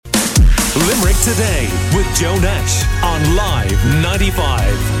Limerick Today with Joe Nash on Live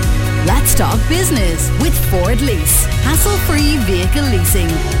 95. Let's talk business with Ford Lease. Hassle-free vehicle leasing.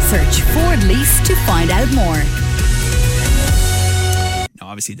 Search Ford Lease to find out more. Now,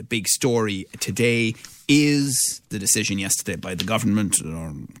 obviously, the big story today is the decision yesterday by the government,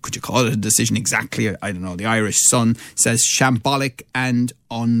 or could you call it a decision exactly? I don't know. The Irish Sun says shambolic and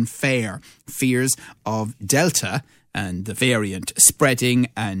unfair. Fears of Delta and the variant spreading,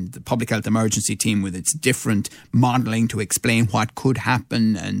 and the public health emergency team with its different modelling to explain what could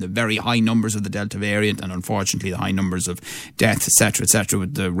happen, and the very high numbers of the Delta variant, and unfortunately the high numbers of deaths, etc.,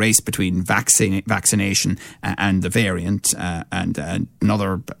 with the race between vaccination and the variant. And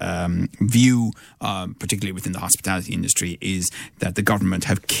another view, particularly within the hospitality industry, is that the government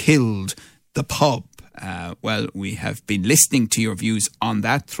have killed the pub. Well, we have been listening to your views on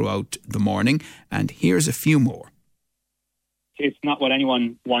that throughout the morning, and here's a few more. It's not what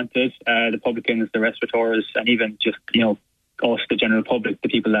anyone wanted. The publicans, the restaurateurs, and even just, us, the general public, the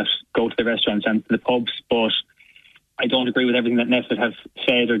people that go to the restaurants and to the pubs. But I don't agree with everything that Nestlé have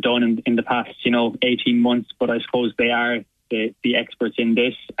said or done in the past, 18 months. But I suppose they are the experts in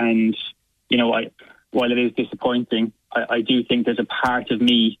this. And, while it is disappointing, I do think there's a part of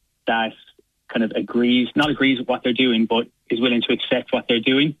me that kind of not agrees with what they're doing, but is willing to accept what they're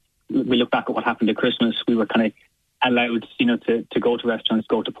doing. We look back at what happened at Christmas. We were kind of allowed, to go to restaurants,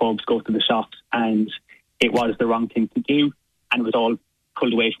 go to pubs, go to the shops, and it was the wrong thing to do, and it was all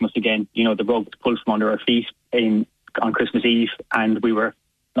pulled away from us again. The rug was pulled from under our feet on Christmas Eve, and we were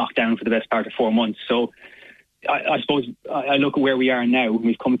locked down for the best part of 4 months. So I suppose I look at where we are now.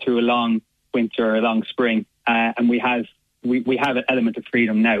 We've come through a long winter, a long spring, and we have an element of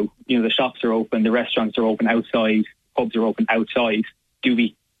freedom now. The shops are open, the restaurants are open outside, pubs are open outside. Do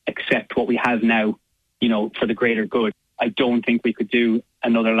we accept what we have now, for the greater good? I don't think we could do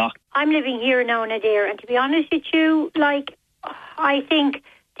another lock. I'm living here now in Adair, and to be honest with you, I think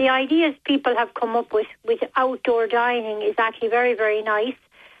the ideas people have come up with outdoor dining is actually very, very nice.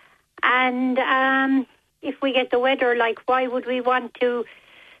 And if we get the weather, why would we want to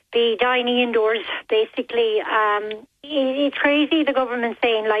be dining indoors, basically? It's crazy, the government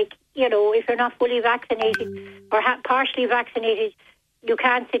saying, if you're not fully vaccinated or partially vaccinated, you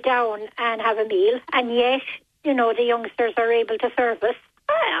can't sit down and have a meal, and yet, the youngsters are able to serve us.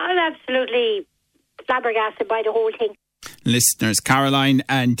 I'm absolutely flabbergasted by the whole thing. Listeners, Caroline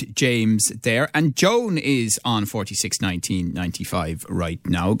and James there, and Joan is on 461995 right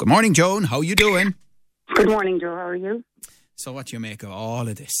now. Good morning, Joan. How are you doing? Good morning, Joe. How are you? So what do you make of all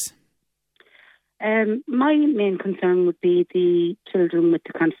of this? My main concern would be the children with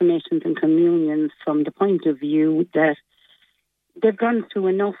the confirmations and communions, from the point of view that they've gone through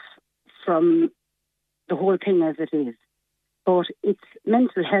enough from the whole thing as it is. But it's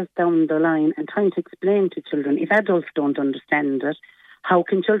mental health down the line, and trying to explain to children, if adults don't understand it, how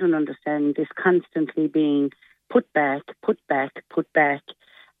can children understand this constantly being put back,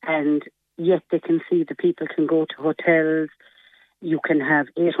 and yet they can see the people can go to hotels. You can have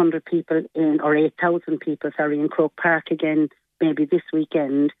 800 people or 8,000 people, in Croke Park again, maybe this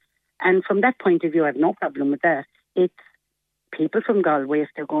weekend. And from that point of view, I have no problem with that. It's people from Galway, if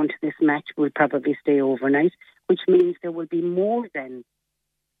they're going to this match, will probably stay overnight, which means there will be more than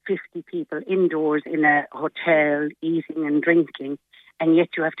 50 people indoors in a hotel eating and drinking, and yet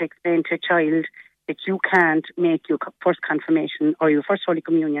you have to explain to a child that you can't make your first confirmation or your first Holy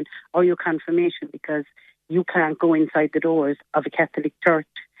Communion or your confirmation because you can't go inside the doors of a Catholic church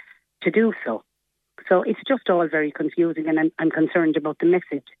to do so. So it's just all very confusing, and I'm concerned about the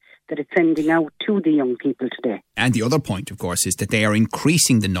message that it's sending out to the young people today. And the other point, of course, is that they are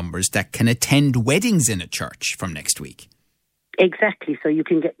increasing the numbers that can attend weddings in a church from next week. Exactly. So you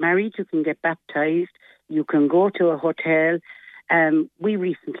can get married, you can get baptised, you can go to a hotel. We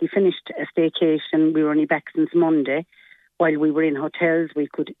recently finished a staycation. We were only back since Monday. While we were in hotels, we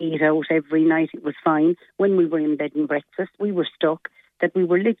could eat out every night. It was fine. When we were in bed and breakfast, we were stuck that we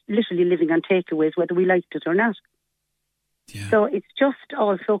were literally living on takeaways, whether we liked it or not. Yeah. So it's just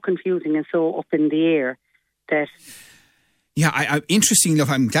all so confusing and so up in the air that... Yeah, interesting enough,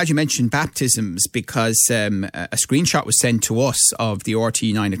 I'm glad you mentioned baptisms, because a screenshot was sent to us of the RT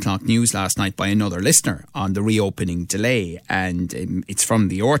 9 o'clock news last night by another listener on the reopening delay, and it's from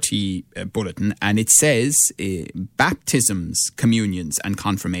the RT bulletin, and it says baptisms, communions and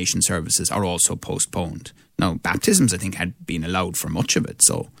confirmation services are also postponed. Now, baptisms, I think, had been allowed for much of it,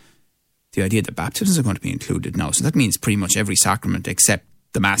 so the idea that baptisms are going to be included now, so that means pretty much every sacrament except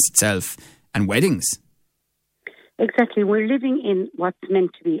the Mass itself and weddings. Exactly. We're living in what's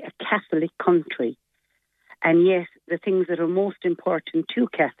meant to be a Catholic country. And yet the things that are most important to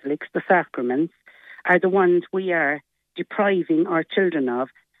Catholics, the sacraments, are the ones we are depriving our children of.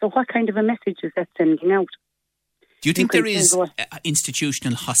 So what kind of a message is that sending out? Do you think there is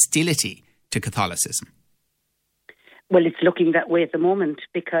institutional hostility to Catholicism? Well, it's looking that way at the moment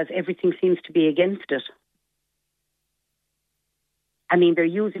because everything seems to be against it. I mean, they're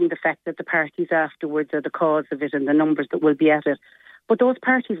using the fact that the parties afterwards are the cause of it and the numbers that will be at it. But those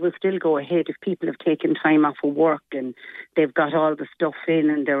parties will still go ahead if people have taken time off of work and they've got all the stuff in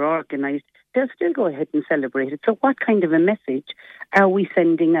and they're organised. They'll still go ahead and celebrate it. So what kind of a message are we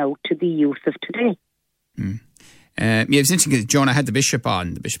sending out to the youth of today? Yeah, it was interesting because, Joan, I had the Bishop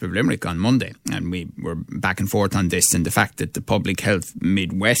of Limerick on Monday, and we were back and forth on this and the fact that the Public Health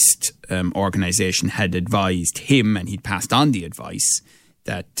Midwest organisation had advised him, and he'd passed on the advice,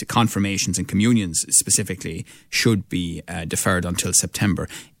 that confirmations and communions specifically should be deferred until September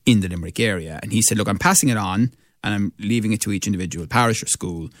in the Limerick area. And he said, look, I'm passing it on and I'm leaving it to each individual parish or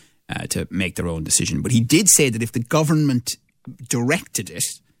school to make their own decision. But he did say that if the government directed it,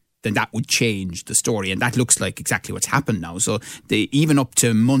 then that would change the story. And that looks like exactly what's happened now. So even up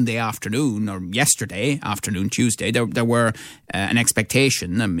to Monday afternoon or yesterday afternoon, Tuesday, there were an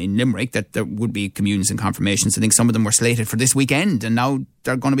expectation in Limerick that there would be communions and confirmations. I think some of them were slated for this weekend and now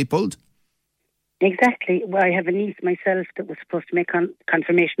they're going to be pulled. Exactly. Well, I have a niece myself that was supposed to make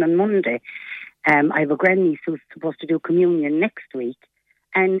confirmation on Monday. I have a grandniece who's supposed to do communion next week.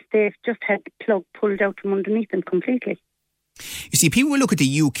 And they've just had the plug pulled out from underneath them completely. You see, people will look at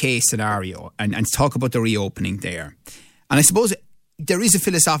the UK scenario and talk about the reopening there. And I suppose there is a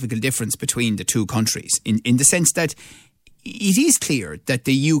philosophical difference between the two countries in the sense that it is clear that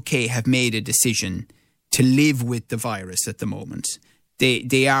the UK have made a decision to live with the virus at the moment.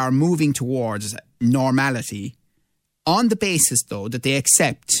 They are moving towards normality on the basis, though, that they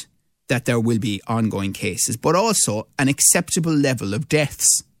accept that there will be ongoing cases, but also an acceptable level of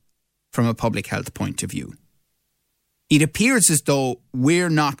deaths from a public health point of view. It appears as though we're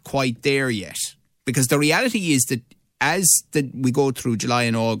not quite there yet, because the reality is that as we go through July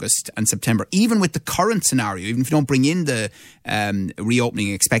and August and September, even with the current scenario, even if you don't bring in the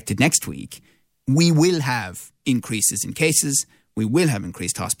reopening expected next week, we will have increases in cases, we will have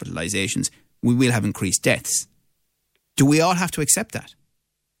increased hospitalisations, we will have increased deaths. Do we all have to accept that?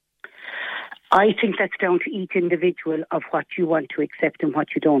 I think that's down to each individual of what you want to accept and what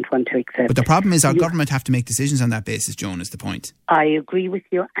you don't want to accept. But the problem is our government have to make decisions on that basis, Joan, is the point. I agree with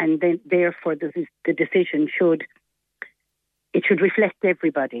you, and then therefore the decision should reflect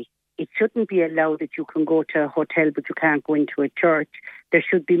everybody. It shouldn't be allowed that you can go to a hotel but you can't go into a church. There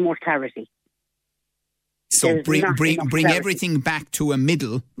should be more clarity. So bring everything back to a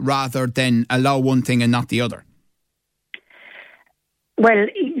middle rather than allow one thing and not the other. Well,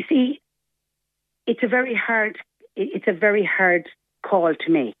 you see, it's a very hard call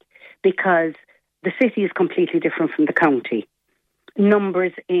to make because the city is completely different from the county.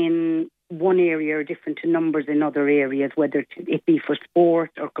 Numbers in one area are different to numbers in other areas, whether it be for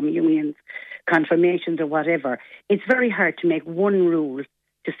sport or communions, confirmations or whatever. It's very hard to make one rule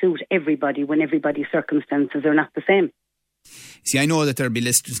to suit everybody when everybody's circumstances are not the same. See, I know that there'll be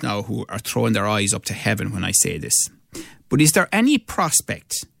listeners now who are throwing their eyes up to heaven when I say this. But is there any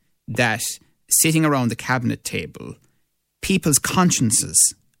prospect that sitting around the cabinet table, people's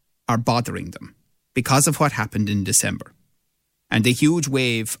consciences are bothering them because of what happened in December and the huge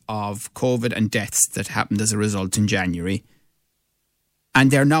wave of COVID and deaths that happened as a result in January? And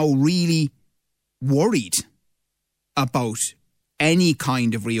they're now really worried about any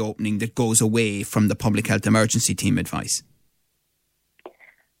kind of reopening that goes away from the public health emergency team advice.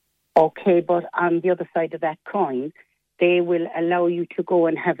 Okay, but on the other side of that coin, they will allow you to go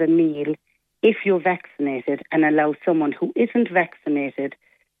and have a meal if you're vaccinated and allow someone who isn't vaccinated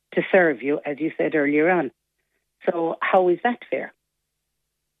to serve you, as you said earlier on. So how is that fair?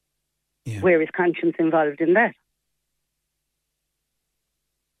 Yeah. Where is conscience involved in that?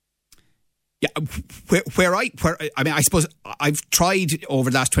 Yeah, I suppose I've tried over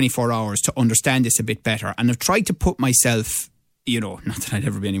the last 24 hours to understand this a bit better, and I've tried to put myself, not that I'd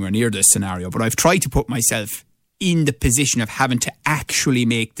ever be anywhere near this scenario, but I've tried to put myself in the position of having to actually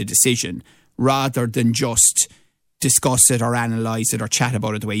make the decision rather than just discuss it or analyse it or chat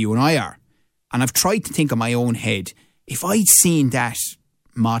about it the way you and I are. And I've tried to think in my own head, if I'd seen that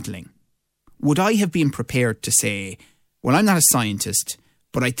modelling, would I have been prepared to say, well, I'm not a scientist,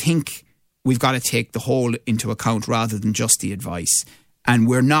 but I think we've got to take the whole into account rather than just the advice. And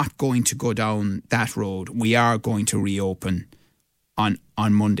we're not going to go down that road. We are going to reopen on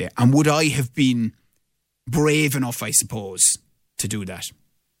Monday. And would I have been brave enough, I suppose, to do that?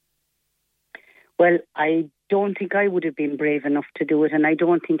 Well, I don't think I would have been brave enough to do it, and I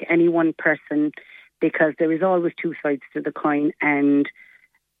don't think any one person, because there is always two sides to the coin, and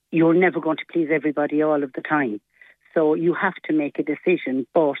you're never going to please everybody all of the time. So you have to make a decision,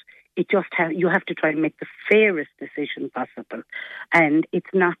 but you have to try and make the fairest decision possible. And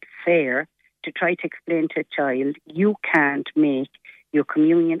it's not fair to try to explain to a child, you can't make your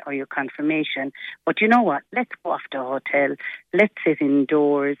communion or your confirmation. But you know what? Let's go off to a hotel. Let's sit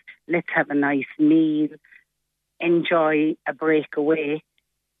indoors. Let's have a nice meal. Enjoy a break away.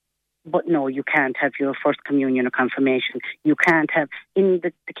 But no, you can't have your first communion or confirmation. You can't have, in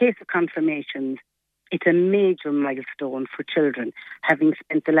the case of confirmations, it's a major milestone for children. Having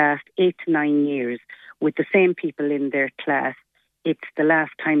spent the last 8 to 9 years with the same people in their class, it's the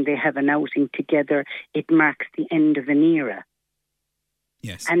last time they have an outing together. It marks the end of an era.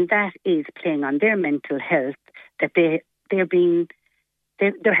 Yes. And that is playing on their mental health, that they're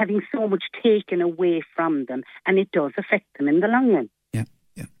having so much taken away from them, and it does affect them in the long run.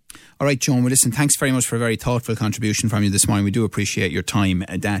 All right, Joan, well, listen, thanks very much for a very thoughtful contribution from you this morning. We do appreciate your time.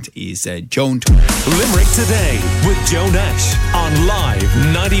 That is Joan. Limerick Today with Joe Nash on Live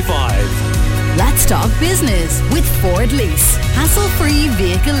 95. Let's talk business with Ford Lease. Hassle-free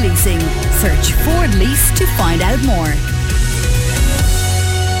vehicle leasing. Search Ford Lease to find out more.